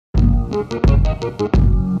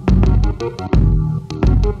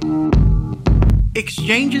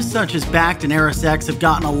Exchanges such as Bakkt and ErisX have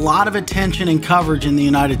gotten a lot of attention and coverage in the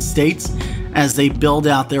United States as they build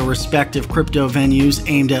out their respective crypto venues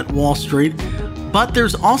aimed at Wall Street. But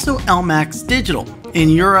there's also LMAX Digital. In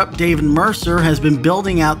Europe, David Mercer has been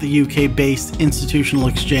building out the UK-based institutional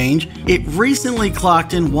exchange. It recently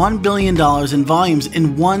clocked in $1 billion in volumes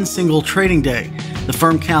in one single trading day. The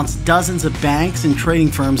firm counts dozens of banks and trading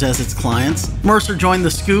firms as its clients. Mercer joined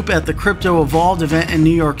The Scoop at the Crypto Evolved event in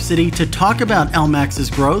New York City to talk about LMAX's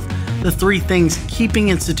growth, the three things keeping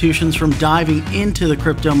institutions from diving into the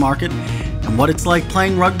crypto market, and what it's like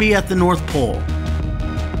playing rugby at the North Pole.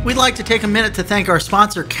 We'd like to take a minute to thank our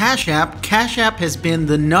sponsor, Cash App. Cash App has been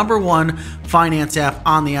the #1 finance app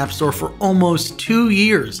on the App Store for almost 2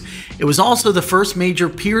 years. It was also the first major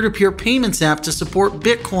peer-to-peer payments app to support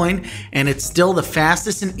Bitcoin, and it's still the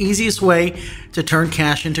fastest and easiest way to turn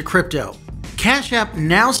cash into crypto. Cash App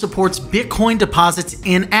now supports Bitcoin deposits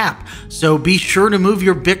in-app, so be sure to move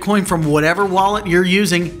your Bitcoin from whatever wallet you're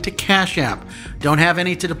using to Cash App. Don't have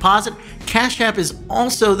any to deposit? Cash App is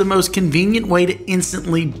also the most convenient way to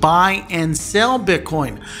instantly buy and sell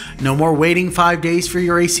Bitcoin. No more waiting 5 days for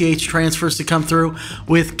your ACH transfers to come through.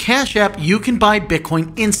 With Cash App, you can buy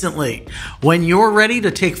Bitcoin instantly. When you're ready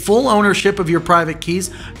to take full ownership of your private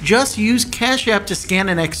keys, just use Cash App to scan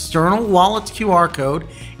an external wallet's QR code.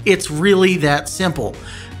 It's really that simple.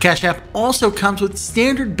 Cash App also comes with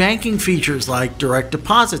standard banking features like direct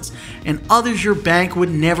deposits and others your bank would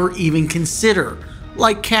never even consider,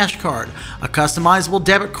 like Cash Card, a customizable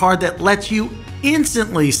debit card that lets you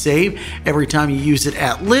instantly save every time you use it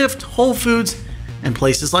at Lyft, Whole Foods, and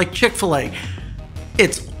places like Chick-fil-A.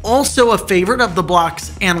 It's also a favorite of the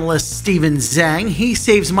Block's analyst Steven Zhang. He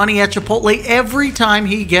saves money at Chipotle every time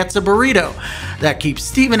he gets a burrito. That keeps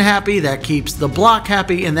Steven happy, that keeps the Block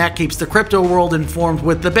happy, and that keeps the crypto world informed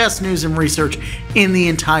with the best news and research in the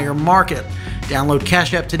entire market. Download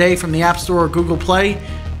Cash App today from the App Store or Google Play,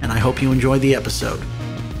 and I hope you enjoy the episode.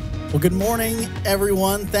 Well, good morning,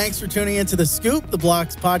 everyone. Thanks for tuning into The Scoop, the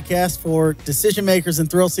Block's podcast for decision makers and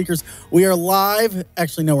thrill seekers. We are live.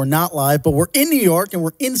 Actually, no, we're not live, but we're in New York and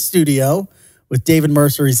we're in studio with David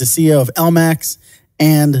Mercer. He's the CEO of LMAX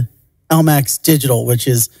and LMAX Digital, which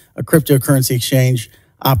is a cryptocurrency exchange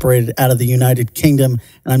operated out of the United Kingdom.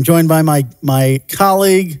 And I'm joined by my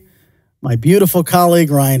colleague, my beautiful colleague,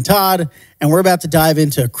 Ryan Todd, and we're about to dive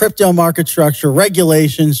into crypto market structure,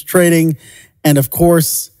 regulations, trading, and of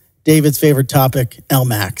course, David's favorite topic,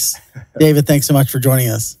 LMAX. David, thanks so much for joining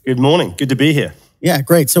us. Good morning. Good to be here. Yeah,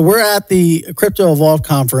 great. So we're at the Crypto Evolved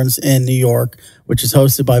conference in New York, which is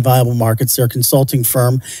hosted by Viable Markets, their consulting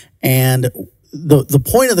firm. And the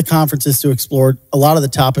point of the conference is to explore a lot of the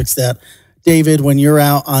topics that, David, when you're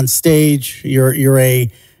out on stage, you're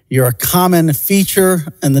a common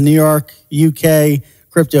feature in the New York, UK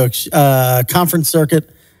crypto conference circuit.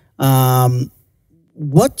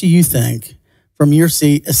 What do you think, from your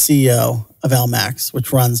seat as CEO of LMAX,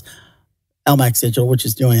 which runs LMAX Digital, which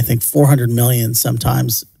is doing, I think, $400 million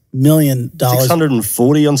sometimes, $1 million.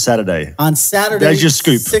 640 on Saturday. On Saturday, there's your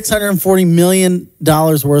scoop. $640 million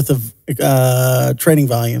worth of trading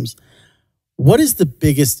volumes. What is the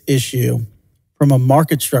biggest issue from a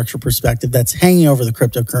market structure perspective that's hanging over the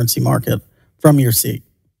cryptocurrency market from your seat?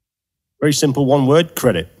 Very simple, one word,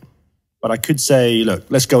 credit. But I could say, look,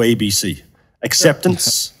 let's go ABC.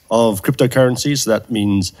 Acceptance of cryptocurrencies. That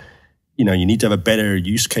means, you need to have a better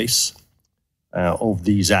use case of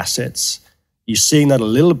these assets. You're seeing that a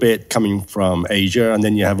little bit coming from Asia, and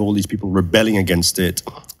then you have all these people rebelling against it,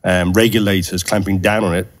 regulators clamping down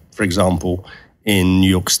on it, for example, in New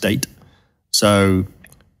York State. So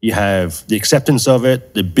you have the acceptance of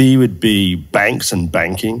it. The B would be banks and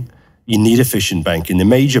banking. You need efficient banking. The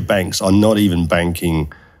major banks are not even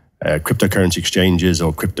banking cryptocurrency exchanges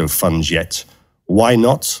or crypto funds yet. Why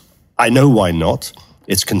not? I know why not.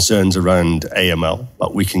 It's concerns around AML,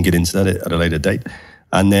 but we can get into that at a later date.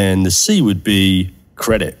 And then the C would be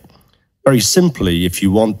credit. Very simply, if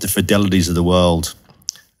you want the Fidelities of the world,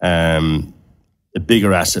 the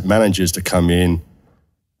bigger asset managers to come in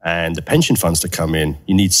and the pension funds to come in,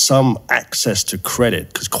 you need some access to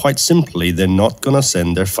credit, because quite simply, they're not going to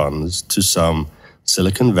send their funds to some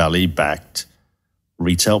Silicon Valley-backed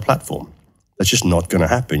retail platform. That's just not going to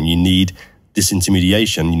happen. You need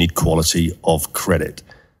disintermediation, you need quality of credit.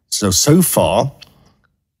 So far,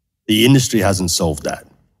 the industry hasn't solved that.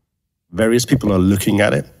 Various people are looking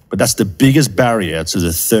at it, but that's the biggest barrier to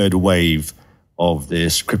the third wave of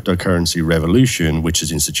this cryptocurrency revolution, which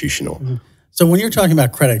is institutional. Mm-hmm. So when you're talking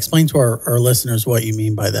about credit, explain to our listeners what you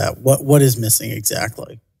mean by that. What is missing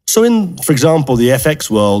exactly? So in, for example, the FX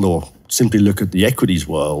world, or simply look at the equities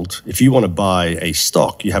world, if you want to buy a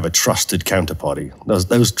stock, you have a trusted counterparty.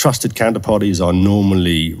 Those trusted counterparties are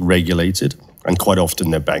normally regulated, and quite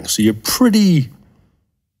often they're banks. So you're pretty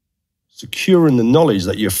secure in the knowledge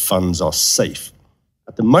that your funds are safe.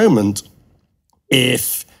 At the moment,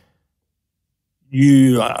 if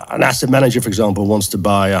an asset manager, for example, wants to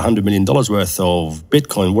buy $100 million worth of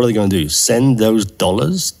Bitcoin, what are they going to do? Send those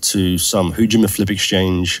dollars to some Hujima flip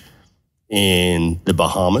exchange in the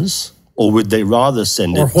Bahamas? Or would they rather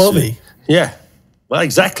send it Huobi. Yeah, well,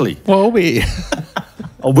 exactly. Huobi.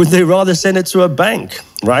 Or would they rather send it to a bank,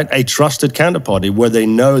 right? A trusted counterparty where they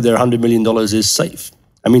know their $100 million is safe.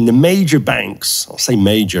 I mean, the major banks, I'll say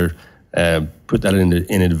major, put that in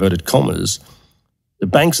inverted commas, the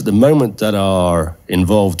banks at the moment that are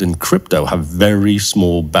involved in crypto have very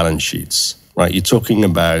small balance sheets, right? You're talking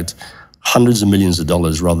about hundreds of millions of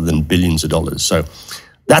dollars rather than billions of dollars. So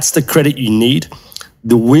that's the credit you need.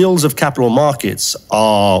 The wheels of capital markets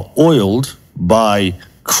are oiled by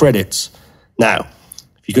credit. Now,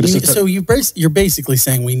 if you could have... So you're basically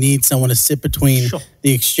saying we need someone to sit between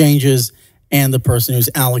the exchanges and the person who's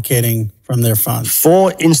allocating from their funds.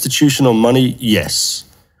 For institutional money, yes.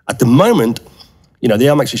 At the moment, the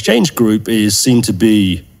LMAX Exchange Group is seen to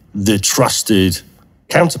be the trusted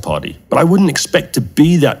counterparty, but I wouldn't expect to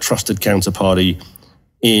be that trusted counterparty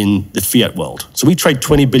in the fiat world. So we trade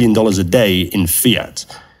 $20 billion a day in fiat.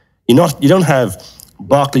 You don't have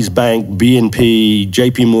Barclays Bank, BNP,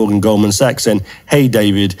 JP Morgan, Goldman Sachs saying, hey,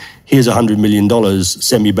 David, here's $100 million,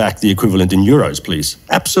 send me back the equivalent in euros, please.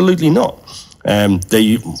 Absolutely not.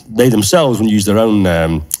 They themselves will use their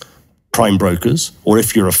own prime brokers, or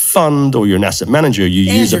if you're a fund or you're an asset manager,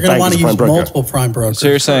 you use a bank as a prime broker. Multiple prime brokers. So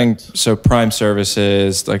you're saying, prime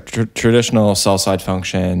services, like traditional sell-side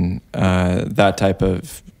function, that type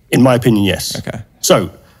of... In my opinion, yes. Okay.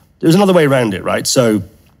 So there's another way around it, right? So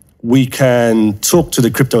we can talk to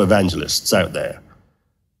the crypto evangelists out there,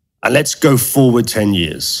 and let's go forward 10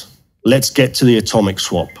 years. Let's get to the atomic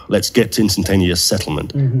swap. Let's get to instantaneous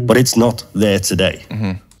settlement. Mm-hmm. But it's not there today.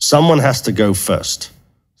 Mm-hmm. Someone has to go first.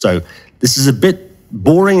 So this is a bit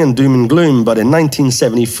boring and doom and gloom, but in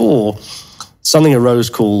 1974, something arose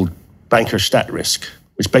called banker stat risk,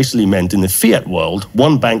 which basically meant in the fiat world,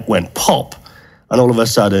 one bank went pop, and all of a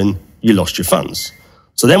sudden, you lost your funds.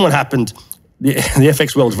 So then what happened, the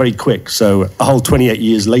FX world's very quick, so a whole 28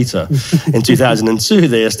 years later, in 2002,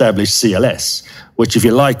 they established CLS, which, if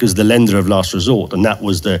you like, is the lender of last resort, and that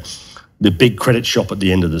was the big credit shop at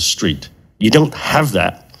the end of the street. You don't have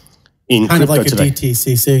that in kind crypto today. Kind of like a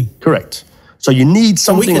DTCC. Correct. So you need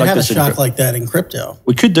something like this. We could have a shock like that in crypto.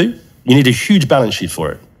 We could do. You need a huge balance sheet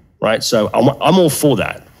for it, right? So I'm all for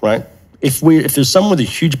that, right? If there's someone with a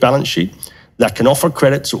huge balance sheet that can offer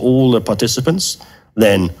credit to all the participants,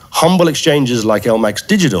 then humble exchanges like LMAX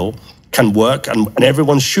Digital can work, and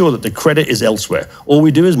everyone's sure that the credit is elsewhere. All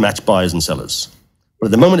we do is match buyers and sellers. But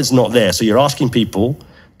at the moment, it's not there. So you're asking people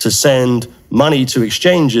to send money to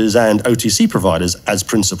exchanges and OTC providers as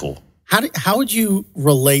principal. How would you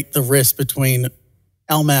relate the risk between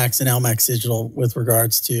LMAX and LMAX Digital with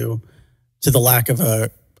regards to the lack of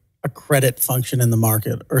a credit function in the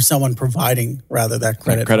market, or someone providing rather that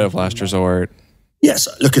credit? Like credit of last resort. Yes,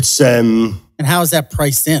 look, it's and how is that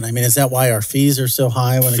priced in? I mean, is that why our fees are so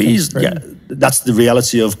high when it comes to credit? Yeah, that's the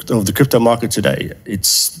reality of the crypto market today.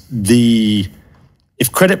 If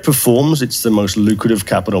credit performs, it's the most lucrative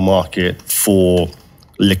capital market for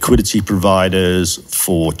liquidity providers,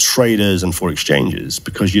 for traders, and for exchanges,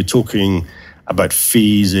 because you're talking about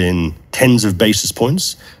fees in tens of basis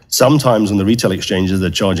points. Sometimes on the retail exchanges,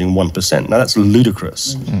 they're charging 1%. Now, that's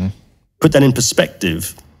ludicrous. Mm-hmm. Put that in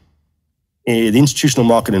perspective, the institutional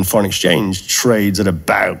market in foreign exchange trades at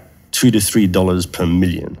about $2 to $3 per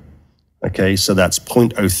million. Okay, so that's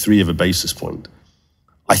 0.03 of a basis point.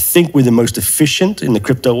 I think we're the most efficient in the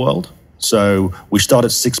crypto world. So we start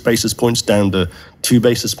at 6 basis points down to 2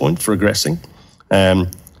 basis points for aggressing.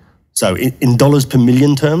 So in dollars per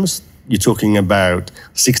million terms, you're talking about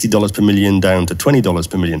 $60 per million down to $20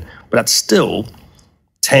 per million. But that's still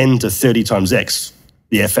 10 to 30 times X,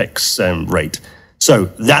 the FX rate. So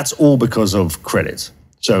that's all because of credit.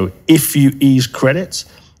 So if you ease credit,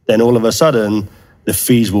 then all of a sudden the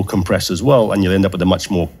fees will compress as well, and you'll end up with a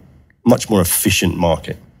much more efficient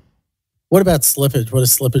market. What about slippage? What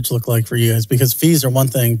does slippage look like for you guys? Because fees are one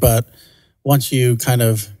thing, but once you kind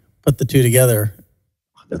of put the two together.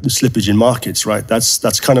 The slippage in markets, right?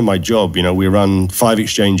 That's kind of my job. We run 5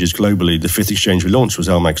 exchanges globally. The 5th exchange we launched was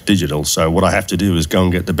LMAX Digital. So what I have to do is go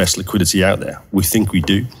and get the best liquidity out there. We think we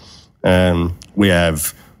do. We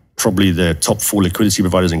have probably the top 4 liquidity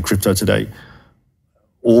providers in crypto today.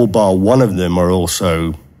 All bar one of them are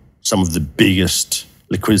also some of the biggest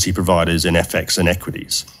liquidity providers in FX and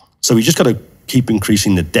equities. So we just got to keep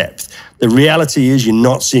increasing the depth. The reality is you're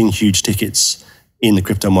not seeing huge tickets in the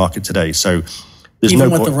crypto market today. So there's Even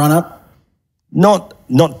no with the run up?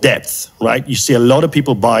 Not depth, right? You see a lot of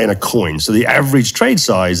people buying a coin. So the average trade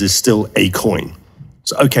size is still a coin.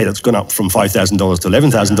 So, okay, that's gone up from $5,000 to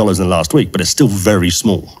 $11,000 in the last week, but it's still very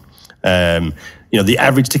small. The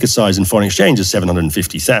average ticket size in foreign exchange is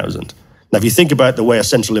 750,000. Now, if you think about the way a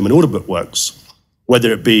central limit order book works,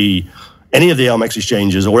 whether it be any of the LMAX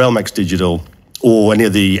exchanges or LMAX Digital or any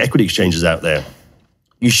of the equity exchanges out there,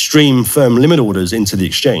 you stream firm limit orders into the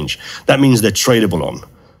exchange. That means they're tradable on.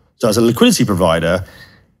 So as a liquidity provider,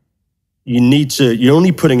 you're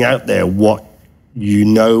only putting out there what you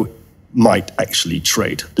know might actually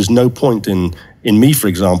trade. There's no point in me, for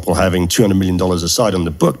example, having $200 million aside on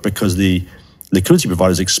the book because the liquidity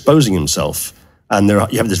provider is exposing himself. And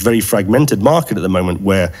you have this very fragmented market at the moment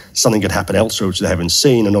where something could happen elsewhere which they haven't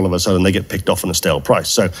seen, and all of a sudden they get picked off on a stale price.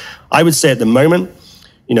 So I would say at the moment,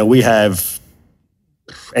 we have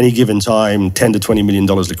any given time, $10 to $20 million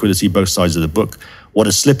liquidity, both sides of the book. What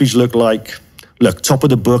does slippage look like? Look, top of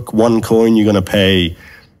the book, one coin, you're going to pay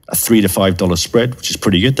a $3 to $5 spread, which is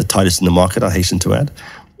pretty good, the tightest in the market, I hasten to add.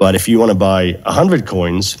 But if you want to buy 100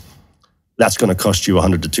 coins, that's going to cost you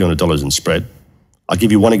 $100 to $200 in spread. I'll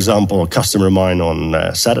give you one example. A customer of mine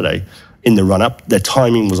on Saturday, in the run-up, their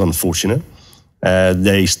timing was unfortunate.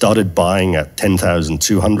 They started buying at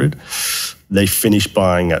 10,200. They finished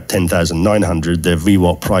buying at 10,900. Their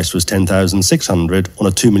VWAP price was 10,600 on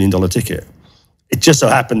a $2 million ticket. It just so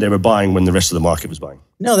happened they were buying when the rest of the market was buying.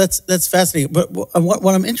 No, that's fascinating. But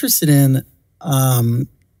what I'm interested in,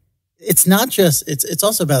 it's not just, it's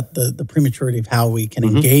also about the prematurity of how we can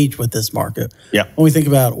engage with this market. Yeah. When we think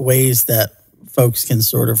about ways that folks can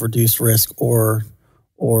sort of reduce risk or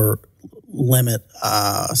limit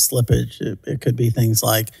slippage, it could be things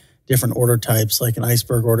like different order types, like an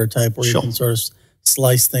iceberg order type where you can sort of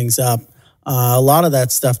slice things up. A lot of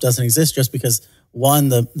that stuff doesn't exist just because, one,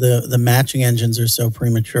 the matching engines are so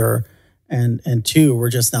premature, and two, we're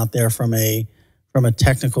just not there from a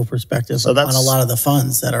technical perspective on a lot of the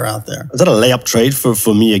funds that are out there. Is that a layup trade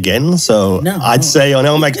for me again? So no, I'd say on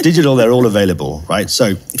LMAX Digital, they're all available, right? So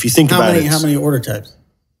if you think about it. How many order types?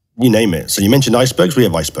 You name it. So you mentioned icebergs, we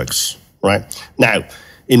have icebergs, right? Now,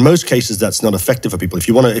 in most cases, that's not effective for people. If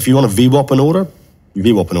you want to VWAP an order, you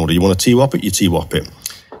VWAP an order. You want to TWAP it, you TWAP it.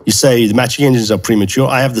 You say the matching engines are premature.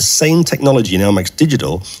 I have the same technology in LMAX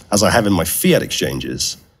Digital as I have in my fiat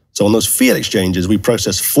exchanges. So on those fiat exchanges, we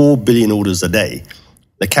process 4 billion orders a day.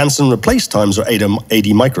 The cancel and replace times are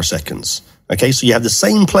 80 microseconds. Okay, so you have the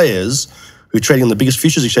same players who are trading on the biggest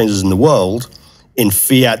futures exchanges in the world in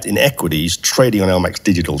fiat, in equities, trading on LMAX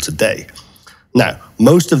Digital today. Now,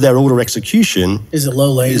 most of their order execution is it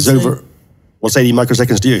low latency? Is over. What's 80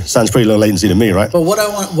 microseconds to you? Sounds pretty low latency to me, right? But what I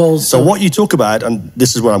want, so what you talk about, and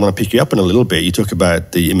this is where I'm going to pick you up in a little bit. You talk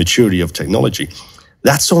about the immaturity of technology.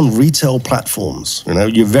 That's on retail platforms.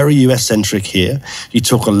 You're very US centric here. You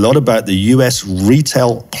talk a lot about the US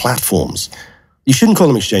retail platforms. You shouldn't call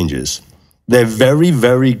them exchanges. They're very,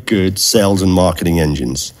 very good sales and marketing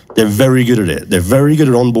engines. They're very good at it. They're very good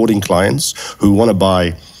at onboarding clients who want to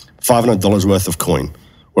buy $500 worth of coin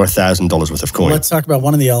or $1,000 worth of coin. Well, let's talk about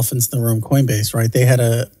one of the elephants in the room, Coinbase, right? They had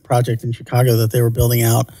a project in Chicago that they were building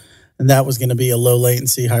out, and that was going to be a low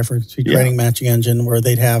latency, high frequency trading matching engine where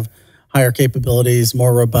they'd have higher capabilities,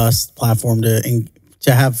 more robust platform to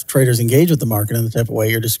have traders engage with the market in the type of way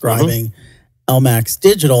you're describing. LMAX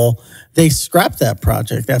Digital, they scrapped that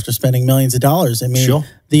project after spending millions of dollars. I mean,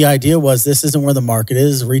 the idea was this isn't where the market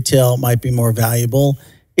is. Retail might be more valuable.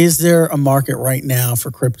 Is there a market right now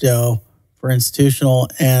for crypto, for institutional,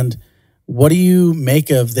 and what do you make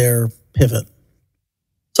of their pivot?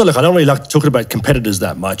 So look, I don't really like talking about competitors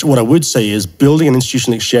that much. What I would say is building an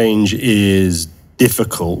institutional exchange is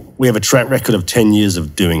difficult. We have a track record of 10 years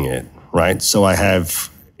of doing it, right? So I have,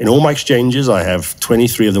 in all my exchanges, I have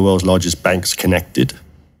 23 of the world's largest banks connected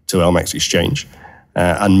to LMAX Exchange,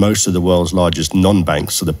 and most of the world's largest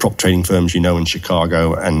non-banks, so the prop trading firms in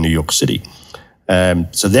Chicago and New York City.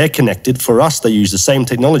 So they're connected. For us, they use the same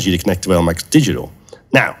technology to connect to LMAX Digital.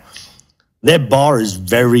 Now, their bar is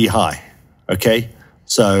very high, okay?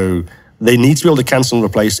 So they need to be able to cancel and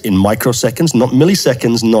replace in microseconds, not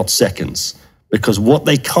milliseconds, not seconds, because what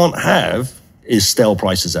they can't have is stale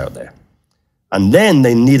prices out there. And then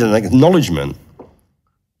they need an acknowledgement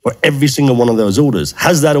for every single one of those orders.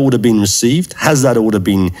 Has that order been received? Has that order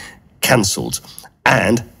been canceled?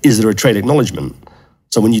 And is there a trade acknowledgement?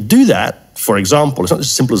 So when you do that, for example, it's not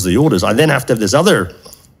as simple as the orders. I then have to have this other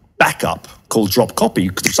backup called drop copy.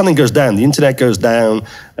 Because if something goes down, the internet goes down,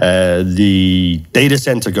 the data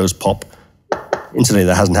center goes pop. Incidentally,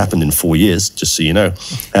 that hasn't happened in 4 years, just so you know.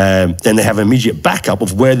 Then they have an immediate backup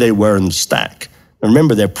of where they were in the stack. And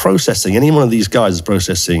remember, they're processing, any one of these guys is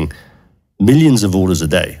processing millions of orders a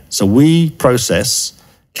day. So we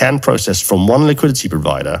can process from one liquidity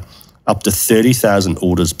provider up to 30,000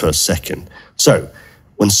 orders per second. So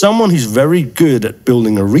when someone who's very good at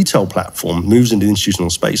building a retail platform moves into the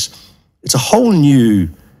institutional space, it's a whole new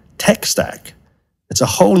tech stack. It's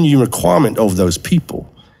a whole new requirement of those people.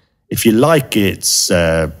 If you like, it's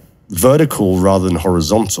vertical rather than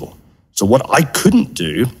horizontal. So what I couldn't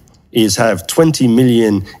do is have 20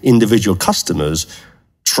 million individual customers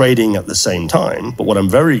trading at the same time. But what I'm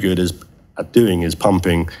very good at doing is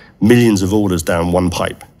pumping millions of orders down one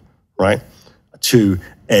pipe, right, to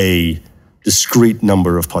a discrete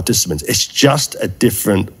number of participants. It's just a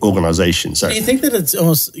different organization. So you think that it's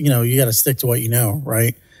almost, you got to stick to what you know,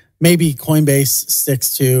 right? Maybe Coinbase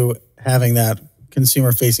sticks to having that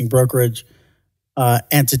consumer-facing brokerage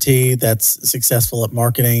entity that's successful at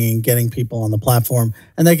marketing and getting people on the platform,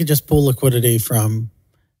 and they could just pull liquidity from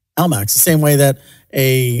LMAX, the same way that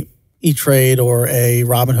a E-Trade or a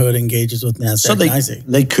Robinhood engages with NASDAQ. So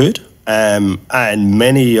they could, and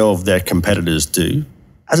many of their competitors do.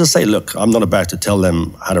 As I say, look, I'm not about to tell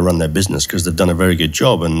them how to run their business because they've done a very good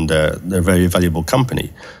job and they're a very valuable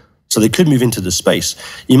company. So they could move into the space.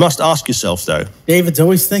 You must ask yourself, though. David's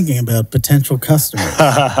always thinking about potential customers.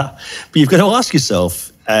 But you've got to ask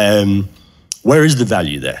yourself, where is the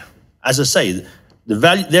value there? As I say,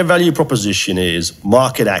 their value proposition is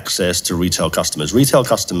market access to retail customers. Retail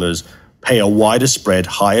customers pay a wider spread,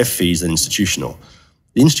 higher fees than institutional.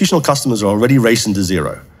 The institutional customers are already racing to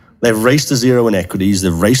zero. They've raced to zero in equities.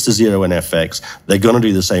 They've raced to zero in FX. They're going to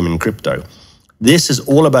do the same in crypto. This is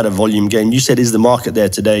all about a volume game. You said, is the market there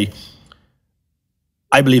today?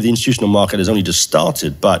 I believe the institutional market has only just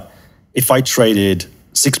started, but if I traded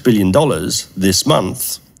 $6 billion this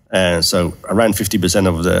month, so around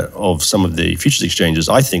 50% of some of the futures exchanges,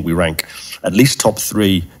 I think we rank at least top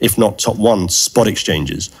 3, if not top 1 spot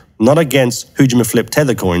exchanges. Not against Hujima Flip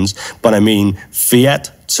Tether coins, but I mean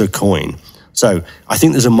fiat to coin. So I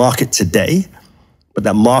think there's a market today, but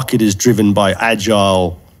that market is driven by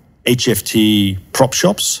agile HFT prop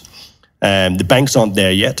shops. The banks aren't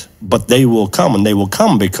there yet, but they will come, and they will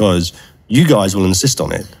come because you guys will insist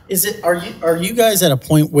on it. Are you guys at a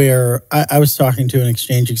point where I was talking to an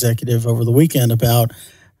exchange executive over the weekend about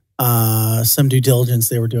some due diligence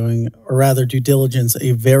they were doing, or rather due diligence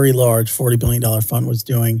a very large $40 billion fund was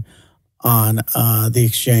doing on the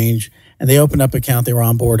exchange, and they opened up an account, they were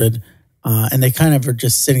onboarded, and they kind of are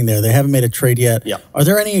just sitting there. They haven't made a trade yet. Yeah. Are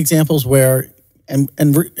there any examples where, and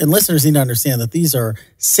listeners need to understand that these are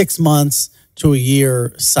 6 months to a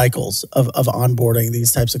year cycles of onboarding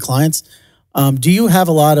these types of clients. Do you have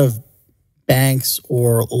a lot of banks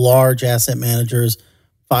or large asset managers,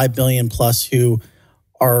 5 billion plus, who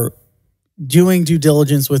are doing due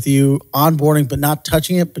diligence with you, onboarding but not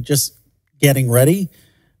touching it, but just getting ready,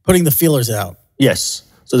 putting the feelers out? Yes.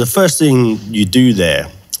 So the first thing you do there,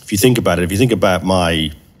 if you think about it, if you think about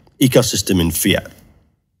my ecosystem in fiat,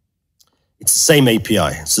 it's the same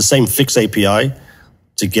API. It's the same fixed API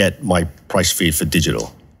to get my price feed for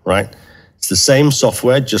digital, right? It's the same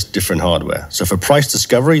software, just different hardware. So for price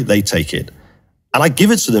discovery, they take it. And I give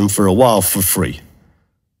it to them for a while for free.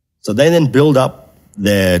 So they then build up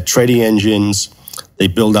their trading engines, they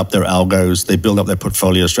build up their algos, they build up their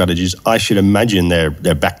portfolio strategies. I should imagine they're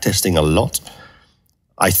backtesting a lot.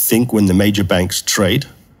 I think when the major banks trade,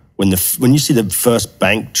 when you see the first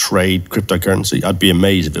bank trade cryptocurrency, I'd be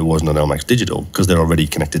amazed if it wasn't on LMAX Digital because they're already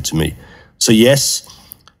connected to me. So yes,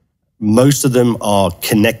 most of them are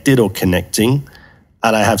connected or connecting,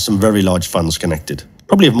 and I have some very large funds connected.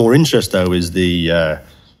 Probably of more interest, though, is the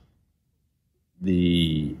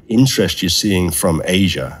interest you're seeing from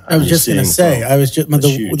Asia. I was just going to say,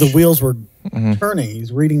 the wheels were turning.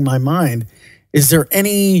 He's reading my mind. Is there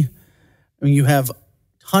any, you have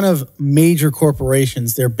ton of major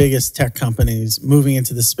corporations, their biggest tech companies moving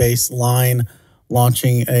into the space, Line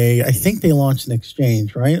launching I think they launched an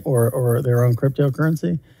exchange, right? Or their own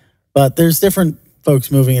cryptocurrency. But there's different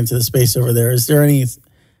folks moving into the space over there. Is there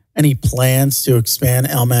any plans to expand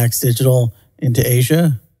LMAX Digital into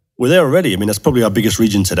Asia? We're there already. I mean, that's probably our biggest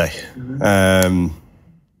region today.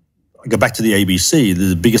 I go back to the ABC,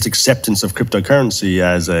 the biggest acceptance of cryptocurrency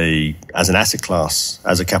as an asset class,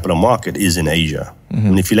 as a capital market, is in Asia.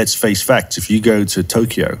 And if let's face facts, if you go to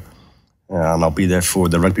Tokyo, and I'll be there for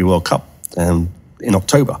the Rugby World Cup in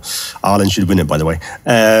October. Ireland should win it, by the way.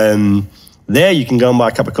 There you can go and buy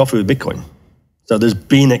a cup of coffee with Bitcoin. So there's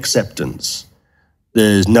been acceptance.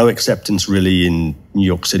 There's no acceptance really in New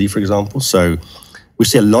York City, for example. So we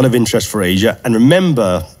see a lot of interest for Asia. And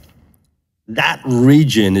remember, that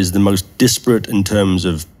region is the most disparate in terms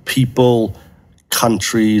of people,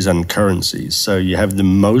 countries, and currencies. So you have the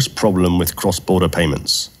most problem with cross-border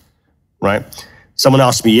payments, right? Someone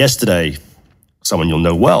asked me yesterday, someone you'll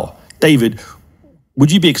know well, David, would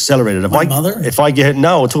you be accelerated? If I get,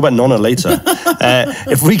 no, we'll talk about Nonna later.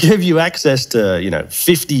 If we give you access to,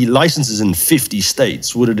 50 licenses in 50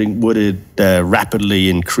 states, would it rapidly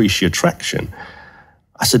increase your traction?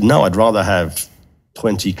 I said, no, I'd rather have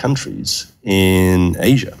 20 countries in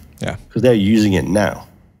Asia. Yeah. Because they're using it now.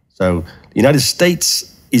 So the United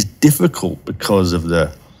States is difficult because of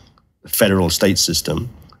the federal state system.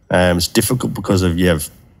 It's difficult because you have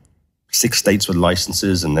 6 states with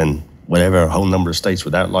licenses and then whatever, a whole number of states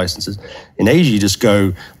without licenses. In Asia, you just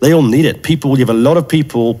go, they all need it. You have a lot of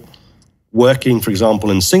people working, for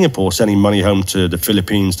example, in Singapore, sending money home to the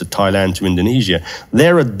Philippines, to Thailand, to Indonesia.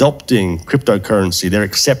 They're adopting cryptocurrency. They're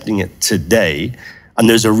accepting it today. And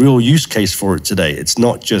there's a real use case for it today. It's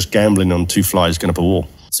not just gambling on 2 flies going up a wall.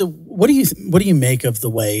 So what do you make of the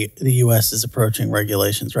way the U.S. is approaching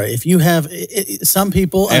regulations, right? If you have some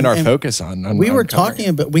people... And our focus on we were talking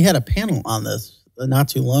about, we had a panel on this not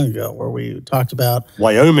too long ago where we talked about...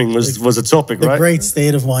 Wyoming was a topic, right? The great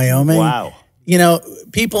state of Wyoming. Wow.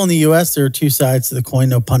 People in the U.S., there are 2 sides to the coin,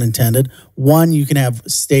 no pun intended. One, you can have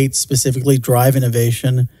states specifically drive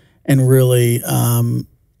innovation and really,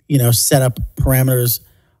 set up parameters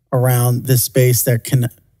around this space that can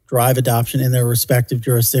drive adoption in their respective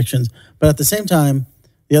jurisdictions. But at the same time,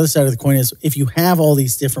 the other side of the coin is if you have all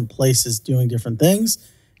these different places doing different things,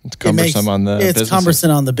 it's cumbersome on the business. It's cumbersome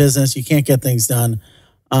on the business. You can't get things done.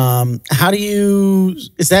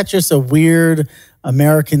 Is that just a weird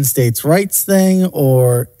American states' rights thing,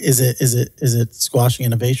 or is it squashing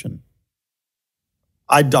innovation?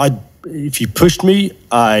 If you pushed me,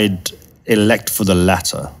 I'd elect for the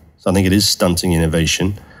latter. So I think it is stunting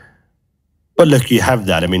innovation. But look, you have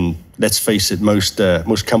that. I mean, let's face it, most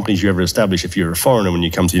companies you ever establish, if you're a foreigner, when you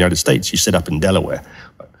come to the United States, you set up in Delaware.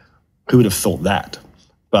 Who would have thought that?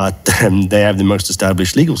 But they have the most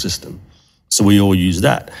established legal system. So we all use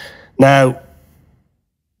that. Now,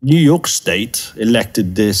 New York State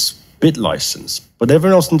elected this bit license, but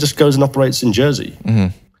everyone else just goes and operates in Jersey.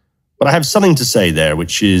 Mm-hmm. But I have something to say there,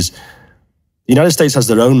 which is the United States has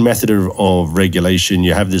their own method of regulation.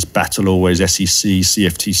 You have this battle always, SEC,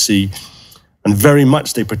 CFTC, and very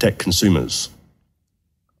much they protect consumers.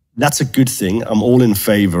 That's a good thing. I'm all in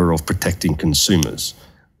favor of protecting consumers.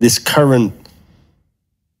 This current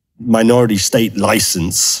minority state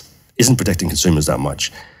license isn't protecting consumers that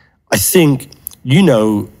much. I think,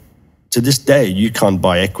 to this day, you can't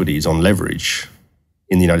buy equities on leverage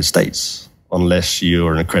in the United States unless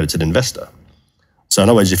you're an accredited investor. So in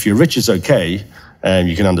other words, if you're rich, it's okay, and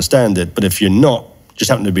you can understand it. But if you're not,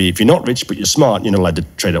 if you're not rich, but you're smart, you're not allowed to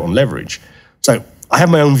trade it on leverage. So I have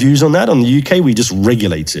my own views on that. On the UK, we just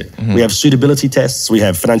regulate it. Mm-hmm. We have suitability tests. We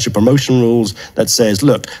have financial promotion rules that says,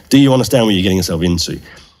 look, do you understand what you're getting yourself into?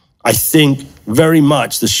 I think very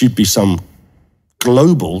much there should be some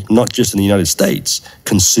global, not just in the United States,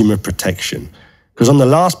 consumer protection. Because on the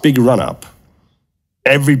last big run-up,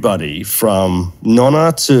 everybody from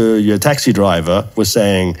Nonna to your taxi driver was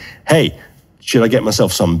saying, hey, should I get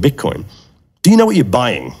myself some Bitcoin? Do you know what you're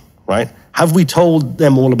buying, right? Have we told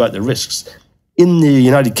them all about the risks? In the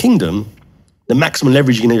United Kingdom, the maximum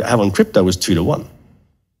leverage you can have on crypto was 2 to 1.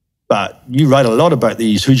 But you write a lot about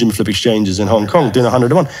these Huijin flip exchanges in Hong Kong doing 100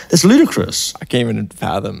 to 1. That's ludicrous. I can't even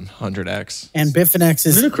fathom 100x. And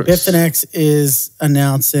Bitfinex is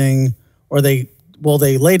announcing, or they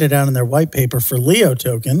laid it out in their white paper for Leo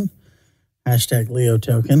token, hashtag Leo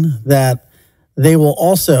token, that they will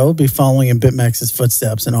also be following in BitMEX's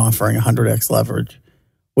footsteps and offering 100x leverage,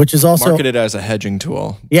 which is also marketed as a hedging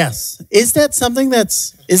tool. Yes. Is that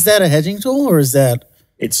a hedging tool, or is that?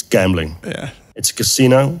 It's gambling. Yeah. It's a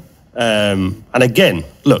casino. And again,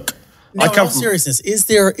 look, in all seriousness, is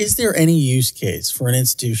there any use case for an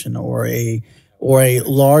institution or a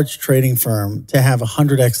large trading firm to have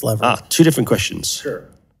 100x leverage? 2 different questions. Sure.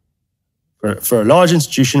 For a large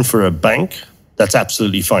institution, for a bank, that's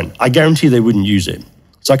absolutely fine. I guarantee they wouldn't use it.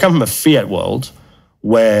 So I come from a fiat world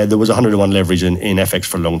where there was 100 to 1 leverage in FX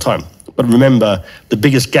for a long time. But remember, the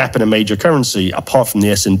biggest gap in a major currency, apart from the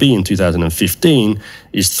S&B in 2015,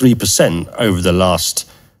 is 3% over the last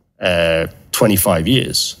 25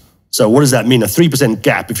 years. So what does that mean? A 3%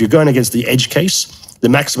 gap. If you're going against the edge case, the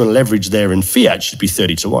maximum leverage there in fiat should be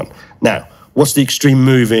 30 to 1. Now, what's the extreme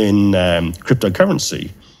move in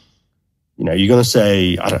cryptocurrency? You're going to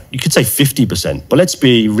say, you could say 50%, but let's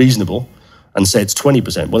be reasonable and say it's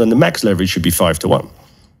 20%. Well, then the max leverage should be 5-1.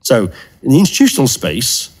 So in the institutional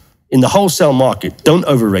space, in the wholesale market, don't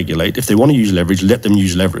overregulate. If they want to use leverage, let them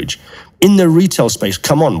use leverage. In the retail space,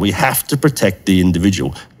 come on, we have to protect the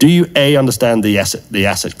individual. Do you, A, understand the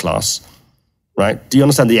asset class, right? Do you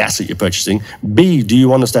understand the asset you're purchasing? B, do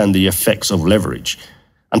you understand the effects of leverage?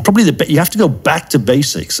 And probably you have to go back to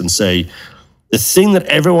basics and say, the thing that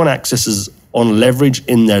everyone accesses on leverage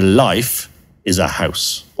in their life is a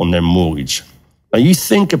house, on their mortgage. Now you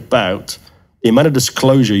think about the amount of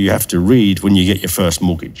disclosure you have to read when you get your first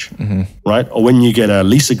mortgage, right? Or when you get a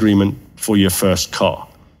lease agreement for your first car.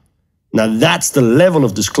 Now that's the level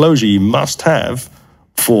of disclosure you must have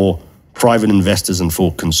for private investors and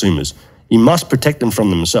for consumers. You must protect them from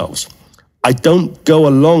themselves. I don't go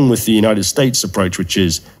along with the United States approach, which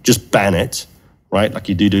is just ban it, right? Like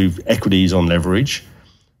you do equities on leverage,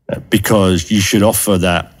 because you should offer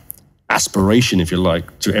that aspiration, if you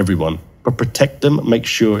like, to everyone, but protect them, make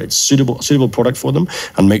sure it's suitable product for them,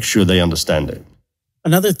 and make sure they understand it.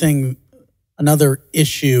 Another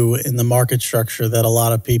issue in the market structure that a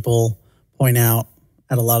lot of people point out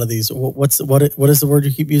at a lot of these, what is the word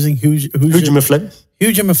you keep using? Hugely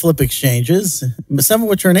exchanges, some of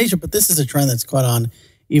which are in Asia, but this is a trend that's caught on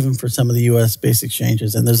even for some of the U.S.-based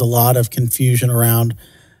exchanges. And there's a lot of confusion around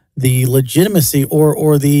the legitimacy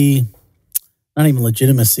or the, not even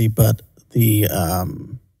legitimacy, but the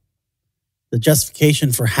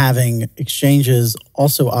justification for having exchanges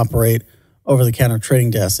also operate over-the-counter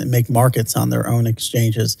trading desks and make markets on their own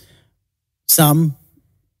exchanges. Some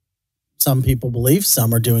people believe,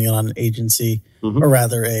 some are doing it on an agency or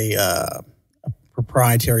rather a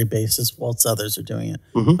proprietary basis, whilst others are doing it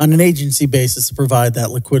on an agency basis to provide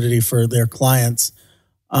that liquidity for their clients.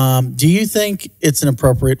 Do you think it's an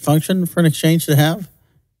appropriate function for an exchange to have?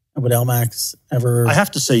 And would LMAX ever? I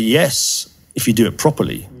have to say yes, if you do it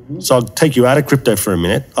properly. So I'll take you out of crypto for a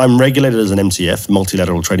minute. I'm regulated as an MTF,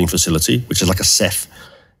 multilateral trading facility, which is like a CEF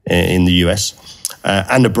in the US,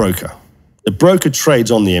 and a broker. The broker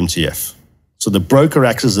trades on the MTF. So the broker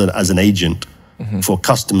acts as an agent for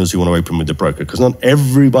customers who want to open with the broker, because not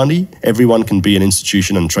everyone can be an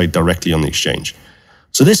institution and trade directly on the exchange.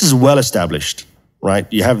 So this is well established,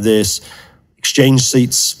 right? You have this exchange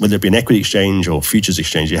seats, whether it be an equity exchange or futures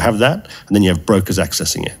exchange, you have that, and then you have brokers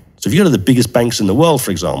accessing it. So if you go to the biggest banks in the world, for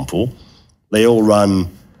example, they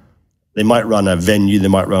might run a venue, they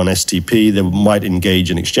might run STP, they might engage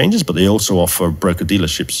in exchanges, but they also offer broker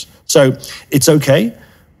dealerships. So it's okay,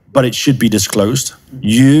 but it should be disclosed.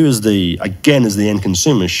 You as the end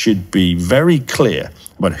consumer should be very clear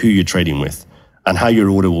about who you're trading with and how your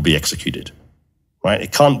order will be executed, right?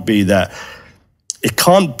 It can't be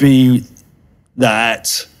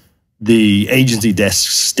that the agency desk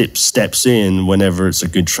steps in whenever it's a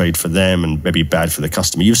good trade for them and maybe bad for the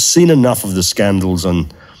customer. You've seen enough of the scandals on,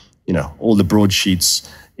 all the broadsheets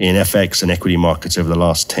in FX and equity markets over the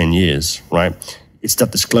last 10 years, right? It's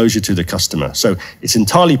that disclosure to the customer. So it's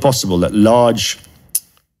entirely possible that large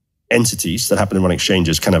entities that happen to run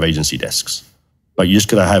exchanges can have agency desks. But you just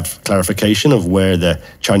got to have clarification of where the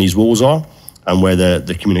Chinese walls are and where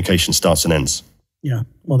the communication starts and ends. Yeah,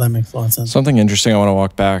 well, that makes a lot of sense. Something interesting I want to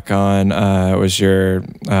walk back on was your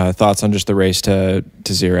thoughts on just the race to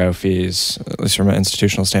zero fees, at least from an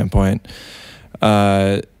institutional standpoint.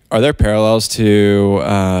 Are there parallels to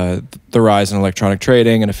the rise in electronic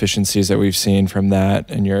trading and efficiencies that we've seen from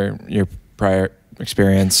that in your prior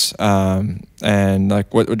experience? And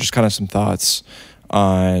what just kind of some thoughts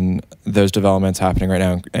on those developments happening right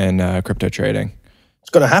now in crypto trading?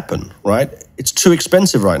 It's going to happen, right? It's too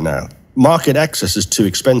expensive right now. Market access is too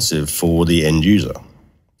expensive for the end user.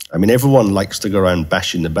 I mean, everyone likes to go around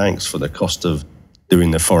bashing the banks for the cost of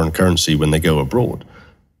doing their foreign currency when they go abroad.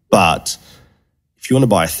 But if you want to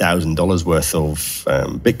buy $1,000 worth of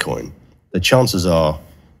Bitcoin, the chances are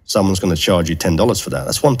someone's going to charge you $10 for that.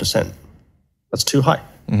 That's 1%. That's too high.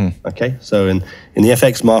 Okay, so in the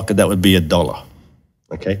FX market, that would be $1.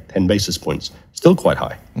 Okay, 10 basis points, still quite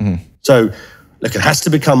high. So look, it has to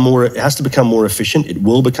become more efficient. It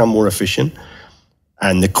will become more efficient.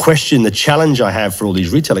 And the challenge I have for all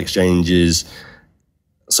these retail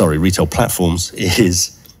platforms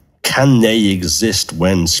is, can they exist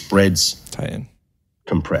when spreads tighten,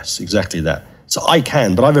 compress? Exactly that. So I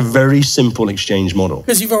can, but I have a very simple exchange model.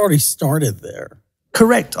 Because you've already started there.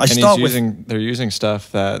 Correct. They're using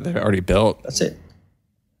stuff that they've already built. That's it.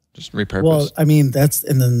 Just repurpose. Well, I mean, and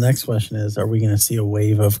then the next question is, are we going to see a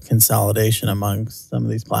wave of consolidation amongst some of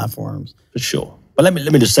these platforms? For sure. But let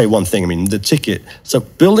me just say one thing. I mean, so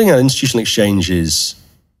building an institutional exchange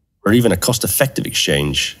or even a cost-effective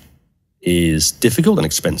exchange is difficult and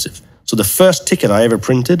expensive. So the first ticket I ever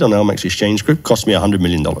printed on LMAX Exchange Group cost me $100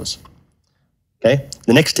 million. Okay?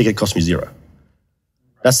 The next ticket cost me $0.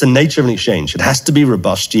 That's the nature of an exchange. It has to be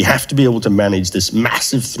robust. You have to be able to manage this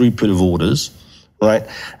massive throughput of orders, right?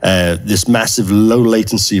 This massive low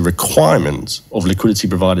latency requirement of liquidity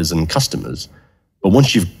providers and customers. But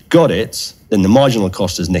once you've got it, then the marginal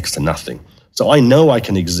cost is next to nothing. So I know I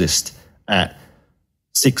can exist at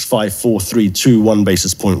 6, 5, 4, 3, 2, 1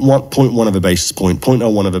 basis point, 0.1 of a basis point,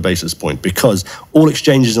 0.01 of a basis point, because all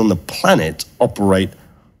exchanges on the planet operate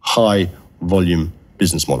high volume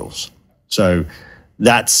business models. So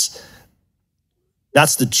that's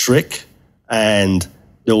the trick, and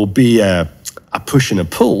there will be a push and a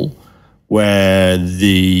pull where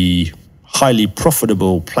the highly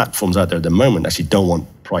profitable platforms out there at the moment actually don't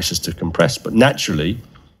want prices to compress, but naturally,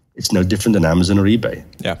 it's no different than Amazon or eBay.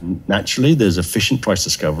 Yeah. Naturally, there's efficient price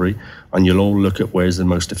discovery, and you'll all look at where's the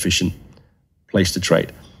most efficient place to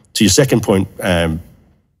trade. To your second point,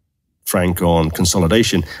 Frank, on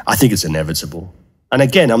consolidation, I think it's inevitable. And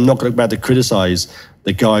again, I'm not about to criticize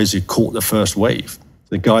the guys who caught the first wave,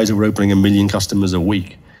 the guys who were opening 1 million customers a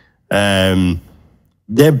week.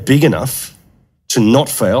 They're big enough to not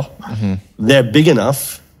fail. Mm-hmm. They're big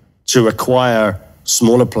enough to acquire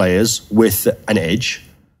smaller players with an edge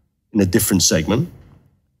in a different segment.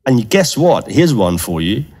 And guess what? Here's one for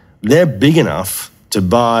you. They're big enough to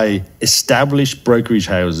buy established brokerage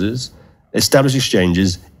houses, established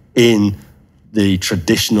exchanges in the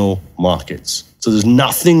traditional markets. So there's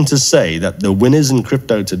nothing to say that the winners in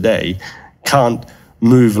crypto today can't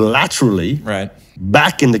move laterally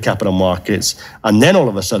back in the capital markets. And then all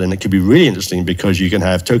of a sudden it could be really interesting, because you can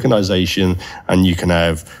have tokenization and you can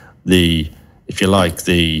have the, if you like,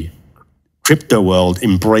 the crypto world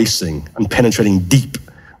embracing and penetrating deep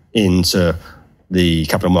into the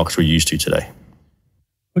capital markets we're used to today.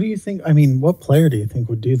 What do you think? I mean, what player do you think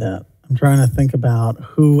would do that? I'm trying to think about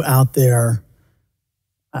who out there.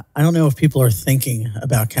 I don't know if people are thinking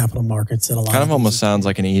about capital markets at a lot. Kind of almost sounds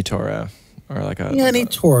like an eToro. Or like a, yeah, an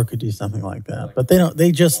eToro could do something like that, but they don't.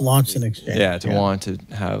 They just launched an exchange. Yeah, to want to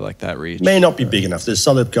have like that reach. May not be big enough. There's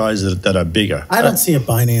other guys that are bigger. I don't see a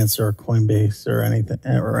Binance or a Coinbase or anything,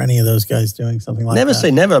 or any of those guys doing something like that. Never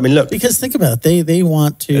say never. I mean, look, because think about it. They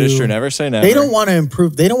want to. It is true. Never say never. They don't want to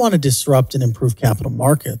improve. They don't want to disrupt and improve capital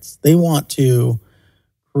markets. They want to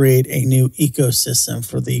create a new ecosystem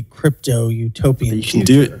for the crypto utopian. But you can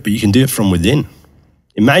do it, but you can do it from within.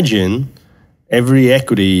 Imagine every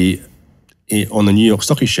equity on the New York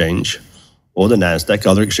Stock Exchange or the NASDAQ,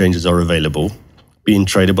 other exchanges are available, being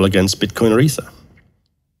tradable against Bitcoin or Ether.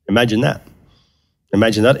 Imagine that.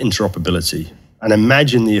 Imagine that interoperability. And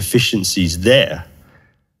imagine the efficiencies there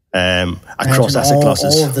across asset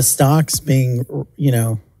classes. All of the stocks being,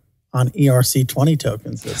 on ERC20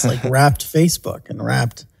 tokens. It's like wrapped Facebook and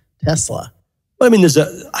wrapped Tesla. Well, I mean, there's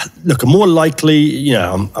a more likely,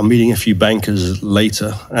 I'm meeting a few bankers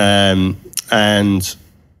later, and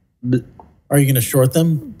are you going to short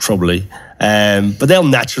them? Probably. But they'll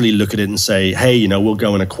naturally look at it and say, hey, we'll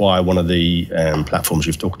go and acquire one of the platforms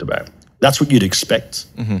you've talked about. That's what you'd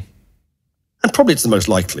expect. Mm-hmm. And probably it's the most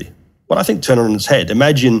likely. But I think turn it on its head.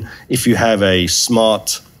 Imagine if you have a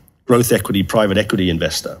smart growth equity, private equity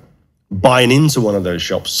investor buying into one of those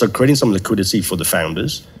shops, so creating some liquidity for the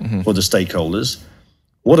founders, mm-hmm. for the stakeholders.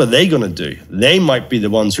 What are they going to do? They might be the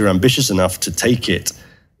ones who are ambitious enough to take it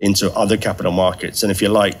into other capital markets. And if you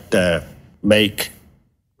like, make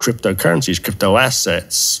cryptocurrencies, crypto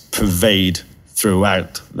assets pervade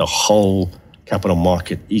throughout the whole capital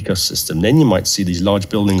market ecosystem. Then you might see these large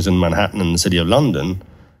buildings in Manhattan and the city of London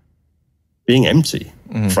being empty,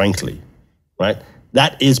 mm-hmm. frankly, right?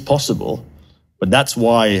 That is possible, but that's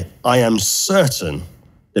why I am certain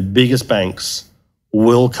the biggest banks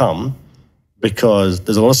will come, because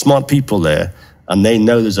there's a lot of smart people there, and they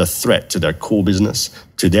know there's a threat to their core business,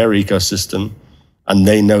 to their ecosystem, and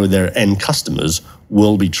they know their end customers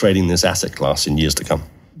will be trading this asset class in years to come.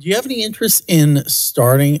 Do you have any interest in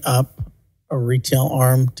starting up a retail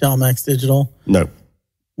arm to LMAX Digital? No.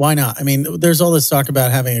 Why not? I mean, there's all this talk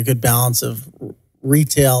about having a good balance of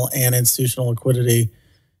retail and institutional liquidity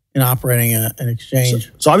in operating an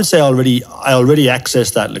exchange. So I would say I already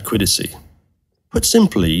access that liquidity. Put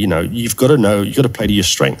simply, you've got to play to your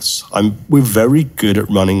strengths. We're very good at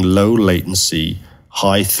running low latency,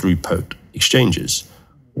 high throughput exchanges.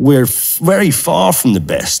 We're very far from the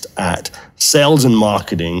best at sales and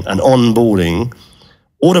marketing and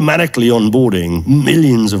automatically onboarding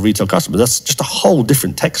millions of retail customers. That's just a whole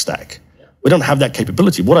different tech stack. We don't have that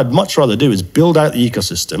capability. What I'd much rather do is build out the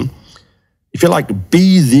ecosystem, if you like,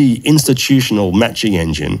 be the institutional matching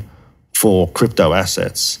engine for crypto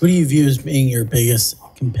assets. Who do you view as being your biggest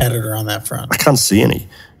competitor on that front? I can't see any.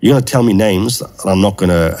 You're going to tell me names, and I'm not going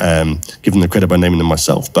to give them the credit by naming them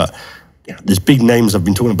myself, but there's big names I've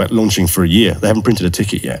been talking about launching for a year. They haven't printed a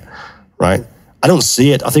ticket yet, right? I don't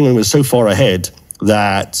see it. I think we're so far ahead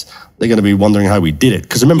that they're going to be wondering how we did it.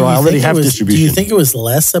 Because remember, I already have distribution. Do you think it was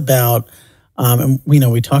less about, and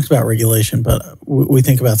we talked about regulation, but we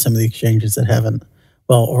think about some of the exchanges that haven't,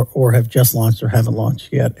 or have just launched or haven't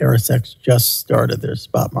launched yet. RSX just started their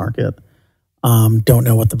spot market. Don't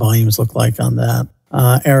know what the volumes look like on that.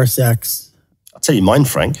 RSX. I'll tell you mine,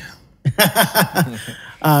 Frank.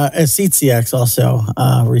 CTX also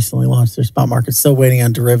recently launched their spot market. Still waiting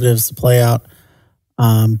on derivatives to play out.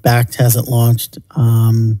 Backed hasn't launched.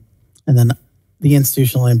 And then the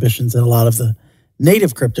institutional ambitions that a lot of the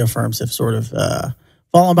native crypto firms have sort of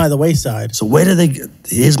fallen by the wayside. So where do they get?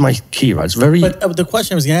 Here's my key, right? It's very... But the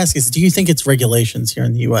question I was going to ask is, do you think it's regulations here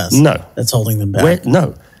in the U.S. No. that's holding them back?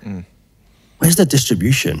 No. Where's the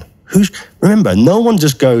distribution? Remember, no one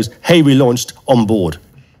just goes, hey, we launched on board.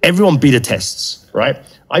 Everyone beta tests, right?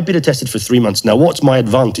 I beta tested for 3 months. Now, what's my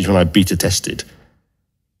advantage when I beta tested?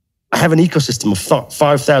 I have an ecosystem of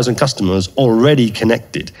 5,000 customers already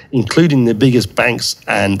connected, including the biggest banks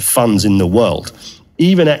and funds in the world,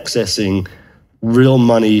 even accessing real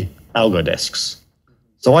money algo desks.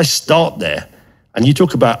 So I start there. And you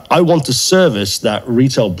talk about, I want to service that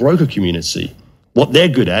retail broker community. What they're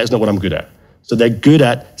good at is not what I'm good at. So they're good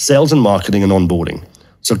at sales and marketing and onboarding.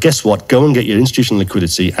 So guess what? Go and get your institutional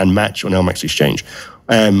liquidity and match on LMAX Exchange.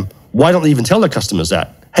 Why don't they even tell their customers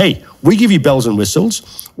that? Hey, we give you bells and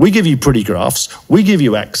whistles. We give you pretty graphs. We give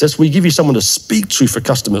you access. We give you someone to speak to for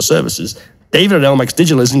customer services. David at LMAX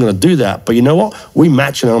Digital isn't going to do that. But you know what? We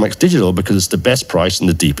match on LMAX Digital because it's the best price and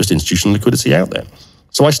the deepest institutional liquidity out there.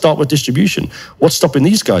 So I start with distribution. What's stopping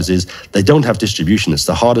these guys is they don't have distribution. It's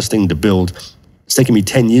the hardest thing to build. It's taken me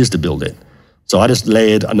 10 years to build it. So I just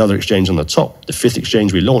layered another exchange on the top, the 5th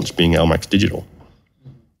exchange we launched being LMAX Digital.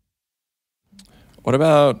 What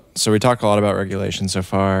about, so we talked a lot about regulation so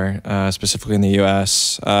far, specifically in the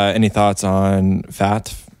U.S. Any thoughts on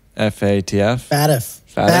FAT, F-A-T-F?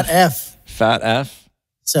 FATF. FATF.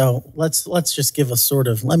 So let's just give a sort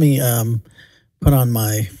of, let me put on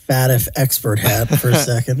my FATF expert hat for a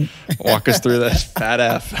second. Walk us through this,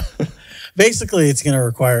 FATF. Basically, it's going to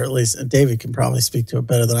require, at least, and David can probably speak to it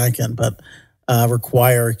better than I can, but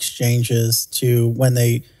require exchanges to,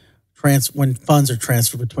 when funds are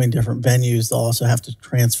transferred between different venues, they'll also have to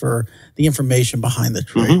transfer the information behind the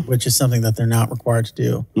trade, which is something that they're not required to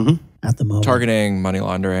do at the moment. Targeting money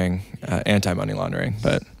laundering, anti-money laundering,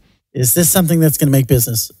 but... Is this something that's going to make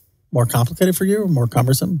business more complicated for you or more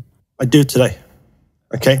cumbersome? I do it today,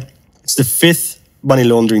 okay? It's the 5th money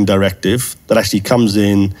laundering directive that actually comes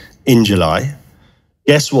in July.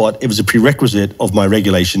 Guess what? It was a prerequisite of my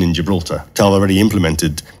regulation in Gibraltar till I've already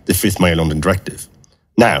implemented the 5th money laundering directive.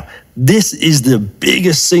 Now, this is the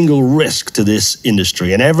biggest single risk to this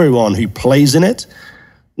industry, and everyone who plays in it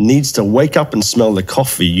needs to wake up and smell the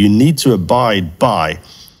coffee. You need to abide by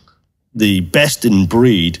the best in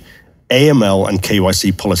breed AML and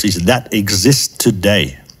KYC policies that exist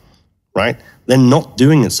today, right? They're not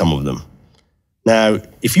doing it, some of them. Now,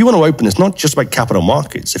 if you want to open, it's not just about capital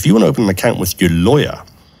markets. If you want to open an account with your lawyer,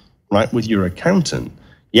 right, with your accountant,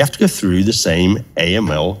 you have to go through the same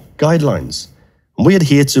AML guidelines. And we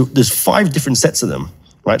adhere to, there's 5 different sets of them,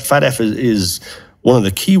 right? FATF is one of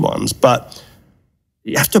the key ones, but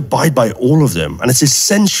you have to abide by all of them. And it's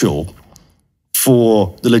essential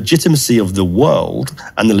for the legitimacy of the world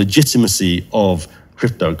and the legitimacy of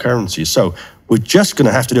cryptocurrency. So we're just going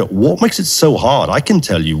to have to do it. What makes it so hard? I can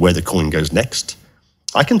tell you where the coin goes next.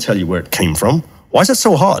 I can tell you where it came from. Why is that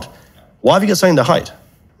so hard? Why have you got something to hide,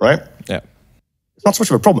 right? Yeah. It's not so much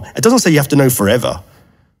of a problem. It doesn't say you have to know forever.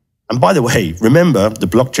 And by the way, remember, the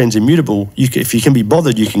blockchain's immutable. If you can be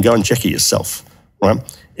bothered, you can go and check it yourself, right?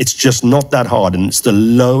 It's just not that hard. And it's the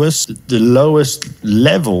lowest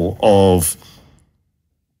level of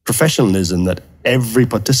professionalism that every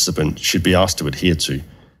participant should be asked to adhere to.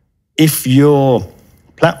 If your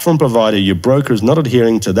platform provider, your broker is not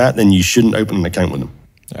adhering to that, then you shouldn't open an account with them.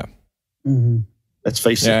 Yeah. Let's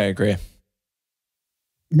face it. Yeah, I agree.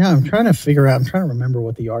 No, I'm trying to remember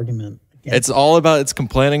what the argument against. It's all about, it's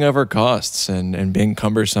complaining over costs and being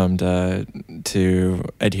cumbersome to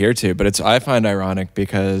adhere to. But I find ironic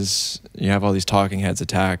because you have all these talking heads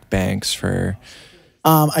attack banks for...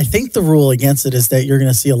 I think the rule against it is that you're going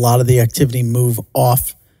to see a lot of the activity move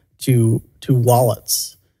off to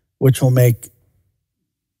wallets, which will make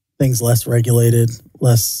things less regulated,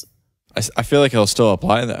 less... I feel like it'll still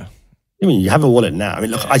apply though. I mean, you have a wallet now. I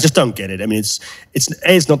mean, look, I just don't get it. I mean,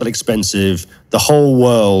 it's not that expensive. The whole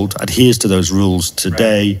world adheres to those rules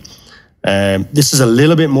today. Right. This is a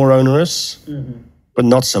little bit more onerous, but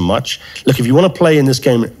not so much. Look, if you want to play in this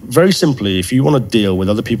game, very simply, if you want to deal with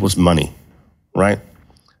other people's money, right?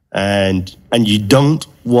 And you don't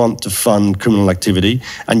want to fund criminal activity,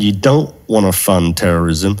 and you don't want to fund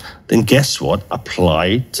terrorism, then guess what?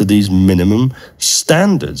 Apply to these minimum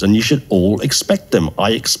standards, and you should all expect them.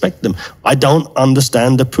 I expect them. I don't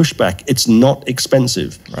understand the pushback. It's not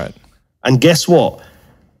expensive. Right. And guess what?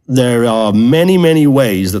 There are many, many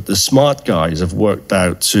ways that the smart guys have worked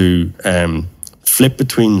out to flip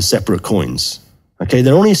between separate coins. Okay,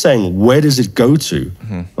 they're only saying, where does it go to?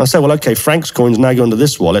 I say, well, okay, Frank's coins now go into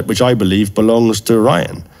this wallet, which I believe belongs to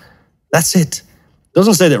Ryan. That's it. It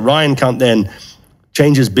doesn't say that Ryan can't then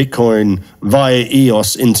change his Bitcoin via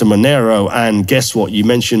EOS into Monero, and guess what? You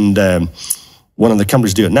mentioned one of the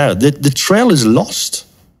companies do it now. The trail is lost,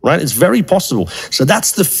 right? It's very possible. So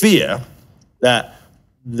that's the fear that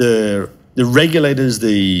the regulators,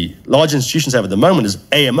 the large institutions have at the moment is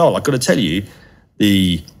AML. I've got to tell you,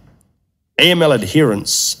 the AML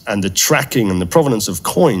adherence and the tracking and the provenance of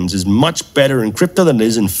coins is much better in crypto than it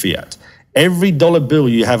is in fiat. Every dollar bill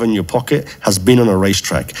you have in your pocket has been on a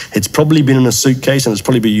racetrack. It's probably been in a suitcase, and it's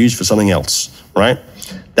probably been used for something else, right?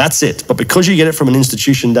 That's it. But because you get it from an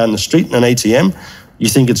institution down the street in an ATM, you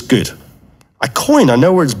think it's good. A coin, I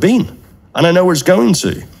know where it's been, and I know where it's going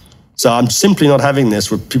to. So I'm simply not having this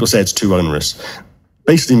where people say it's too onerous.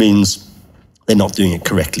 Basically means they're not doing it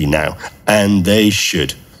correctly now, and they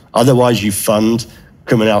should. Otherwise, you fund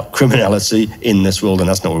criminality in this world, and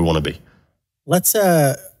that's not where we want to be. Let's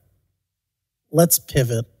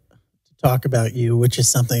pivot to talk about you, which is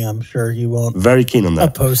something I'm sure you won't very keen on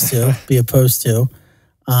that. Be opposed to.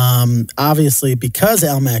 Obviously, because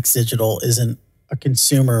LMAX Digital isn't a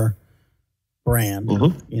consumer brand,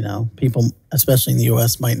 you know, people, especially in the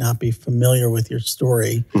U.S., might not be familiar with your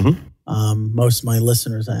story. Most of my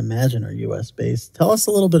listeners, I imagine, are U.S. based. Tell us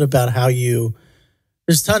a little bit about how you.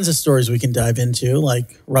 There's tons of stories we can dive into,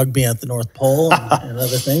 like rugby at the North Pole and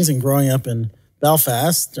other things, and growing up in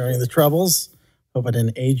Belfast during the Troubles. Hope I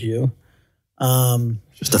didn't age you.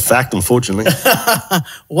 Just a fact, unfortunately. How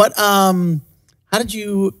did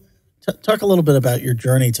you talk a little bit about your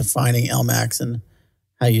journey to finding LMAX and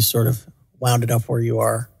how you sort of wound it up where you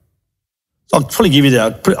are? So I'll probably give you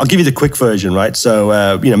the quick version, right?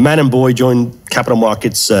 So, man and boy joined capital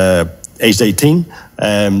markets aged 18.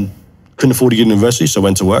 Couldn't afford to go to university, so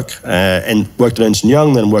went to work and worked at Ernst &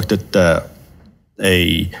 Young, then worked at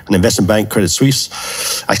an investment bank, Credit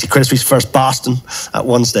Suisse. Actually, Credit Suisse first Boston at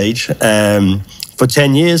one stage for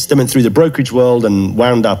 10 years. Then went through the brokerage world and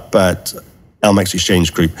wound up at LMAX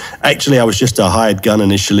Exchange Group. Actually, I was just a hired gun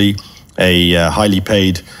initially, a highly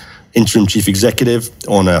paid interim chief executive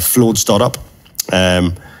on a flawed startup.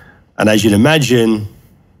 And as you'd imagine,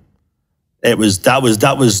 that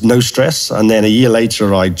was no stress. And then a year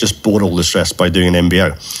later, I just bought all the stress by doing an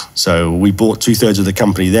MBO. So we bought 2/3 of the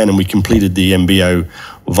company then, and we completed the MBO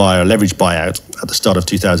via a leverage buyout at the start of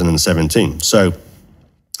 2017. So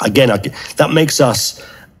again, that makes us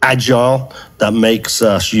agile. That makes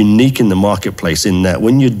us unique in the marketplace in that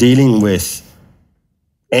when you're dealing with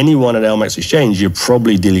anyone at LMAX Exchange, you're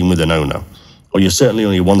probably dealing with an owner, or you're certainly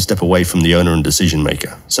only one step away from the owner and decision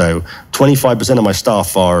maker. So 25% of my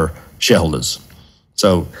staff are shareholders.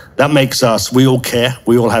 So that makes us, we all care,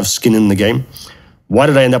 we all have skin in the game. Why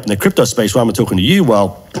did I end up in the crypto space? Why am I talking to you?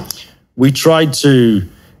 Well, we tried to,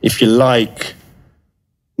 if you like,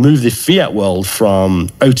 move the fiat world from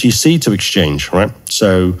OTC to exchange, right?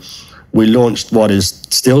 So we launched what is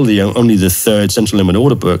still only the third central limit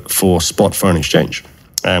order book for spot foreign exchange.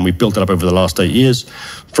 And we built it up over the last 8 years.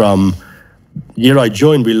 From the year I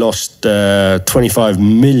joined, we lost $25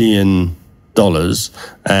 million.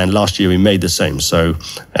 And last year we made the same. So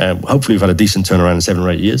hopefully we've had a decent turnaround in 7 or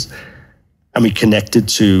 8 years. And we connected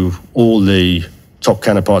to all the top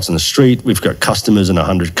counterparts on the street. We've got customers in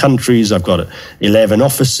 100 countries. I've got 11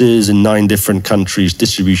 offices in 9 different countries.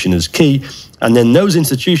 Distribution is key. And then those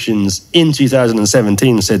institutions in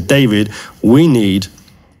 2017 said, David, we need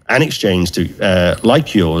an exchange to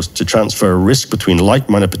like yours to transfer risk between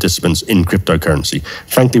like-minded participants in cryptocurrency.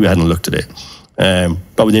 Frankly, we hadn't looked at it.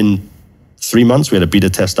 But within 3 months, we had a beta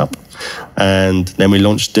test up, and then we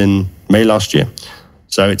launched in May last year.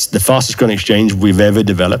 So it's the fastest growing exchange we've ever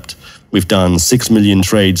developed. We've done 6 million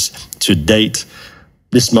trades to date.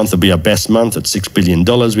 This month will be our best month at $6 billion.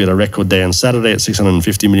 We had a record day on Saturday at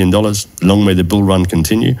 $650 million. Long may the bull run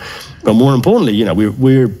continue. But more importantly,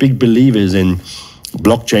 we're big believers in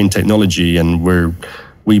blockchain technology, and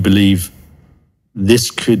we believe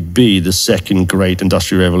this could be the second great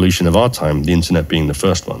industrial revolution of our time, the internet being the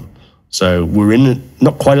first one. So we're in it,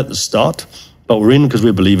 not quite at the start, but we're in because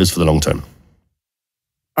we're believers for the long term.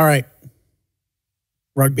 All right.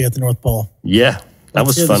 Rugby at the North Pole. Yeah, that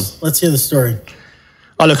was fun. Let's hear the story.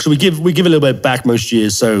 Oh, look, so we give a little bit back most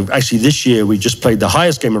years. So actually this year we just played the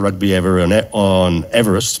highest game of rugby ever on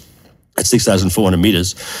Everest at 6,400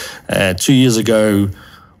 meters. 2 years ago,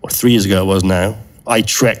 or 3 years ago it was now, I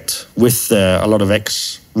trekked with a lot of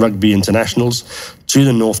ex-rugby internationals to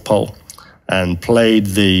the North Pole and played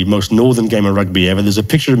the most northern game of rugby ever. There's a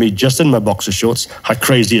picture of me just in my boxer shorts. How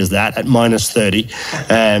crazy is that? At minus 30,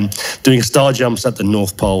 doing star jumps at the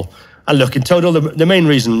North Pole. And look, in total, the main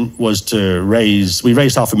reason was we raised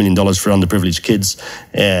 $500,000 for underprivileged kids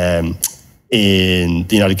in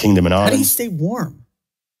the United Kingdom and Ireland. How do you stay warm?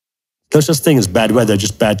 No such thing as bad weather,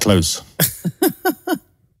 just bad clothes.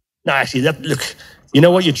 No, actually, look, you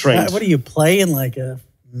know what, you trained. What do you play in, like a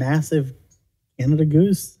massive Canada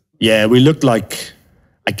Goose? Yeah, we looked like,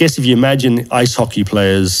 I guess if you imagine ice hockey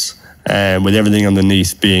players with everything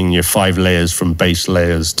underneath being your 5 layers from base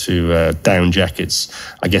layers to down jackets,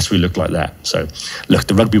 I guess we looked like that. So, look,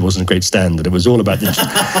 the rugby wasn't a great standard. It was all about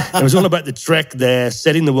the trek there,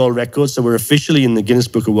 setting the world record. So we're officially in the Guinness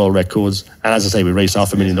Book of World Records. And as I say, we raised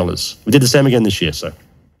 $500,000. We did the same again this year, so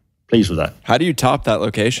pleased with that. How do you top that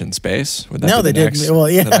location, Space? Would that No, be they next, didn't. Well,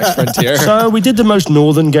 yeah. the next frontier? So we did the most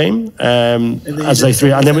northern game, as they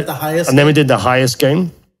three, and then we did the highest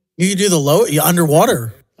game. You could do the low,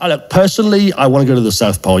 underwater. Look, personally, I want to go to the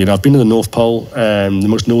South Pole. You know, I've been to the North Pole, the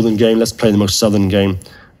most northern game. Let's play the most southern game.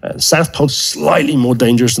 South Pole's slightly more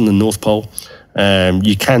dangerous than the North Pole.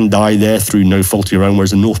 You can die there through no fault of your own,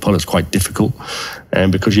 whereas the North Pole is quite difficult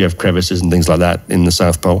because you have crevices and things like that in the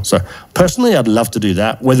South Pole. So personally, I'd love to do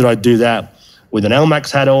that. Whether I do that with an LMAX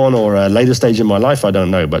hat on or a later stage in my life, I don't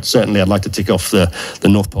know. But certainly I'd like to tick off the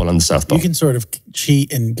North Pole and the South Pole. You can sort of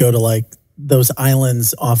cheat and go to like those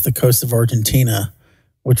islands off the coast of Argentina,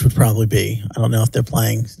 which would probably be, I don't know if they're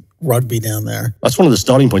playing rugby down there. That's one of the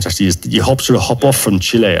starting points, actually, is you hop off from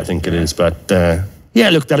Chile, I think it is. But yeah,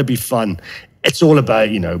 look, that'd be fun. It's all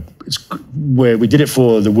about, you know, it's where we did it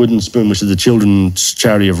for the Wooden Spoon, which is the children's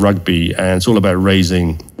charity of rugby, and it's all about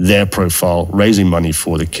raising their profile, raising money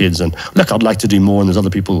for the kids. And look, I'd like to do more, and there's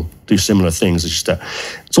other people do similar things. It's just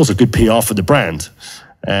it's also good PR for the brand.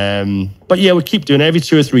 But yeah, we keep doing it. Every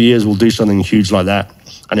 2 or 3 years, we'll do something huge like that.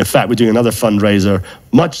 And in fact, we're doing another fundraiser,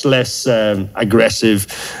 much less aggressive.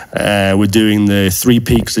 We're doing the 3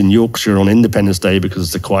 Peaks in Yorkshire on Independence Day because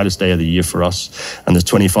it's the quietest day of the year for us. And there's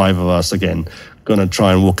 25 of us, again, going to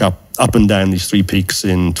try and walk up and down these 3 peaks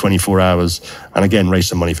in 24 hours. And again, raise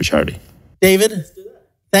some money for charity. David,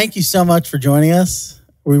 thank you so much for joining us.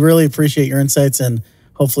 We really appreciate your insights, and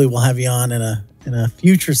hopefully we'll have you on in a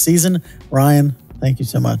future season. Ryan, thank you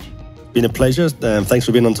so much. Been a pleasure. Thanks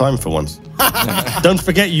for being on time for once. Don't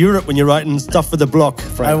forget Europe when you're writing stuff for the block,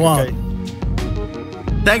 Frank. I won't.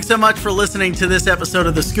 Okay? Thanks so much for listening to this episode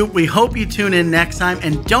of The Scoop. We hope you tune in next time,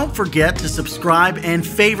 and don't forget to subscribe and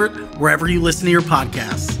favorite wherever you listen to your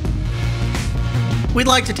podcasts. We'd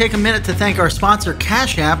like to take a minute to thank our sponsor,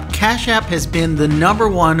 Cash App. Cash App has been the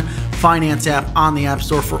 #1 finance app on the App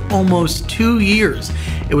Store for almost 2 years.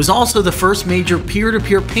 It was also the first major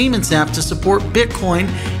peer-to-peer payments app to support Bitcoin,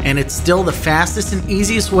 and it's still the fastest and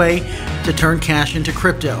easiest way to turn cash into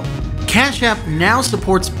crypto. Cash App now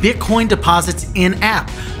supports Bitcoin deposits in-app,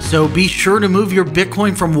 so be sure to move your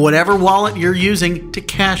Bitcoin from whatever wallet you're using to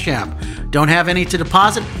Cash App. Don't have any to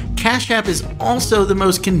deposit? Cash App is also the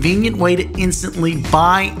most convenient way to instantly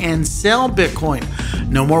buy and sell Bitcoin.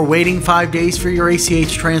 No more waiting 5 days for your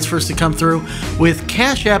ACH transfers to come through. With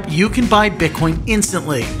Cash App, you can buy Bitcoin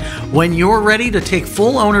instantly. When you're ready to take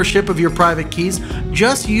full ownership of your private keys,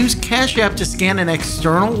 just use Cash App to scan an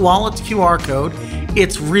external wallet's QR code.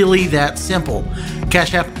 It's really that simple.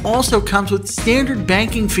 Cash App also comes with standard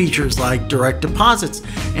banking features like direct deposits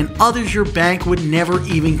and others your bank would never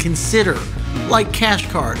even consider, like Cash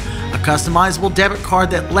Card, a customizable debit card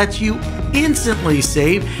that lets you instantly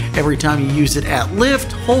save every time you use it at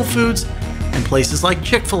Lyft, Whole Foods, and places like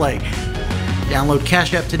Chick-fil-A. Download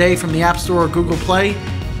Cash App today from the App Store or Google Play,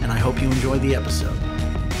 and I hope you enjoy the episode.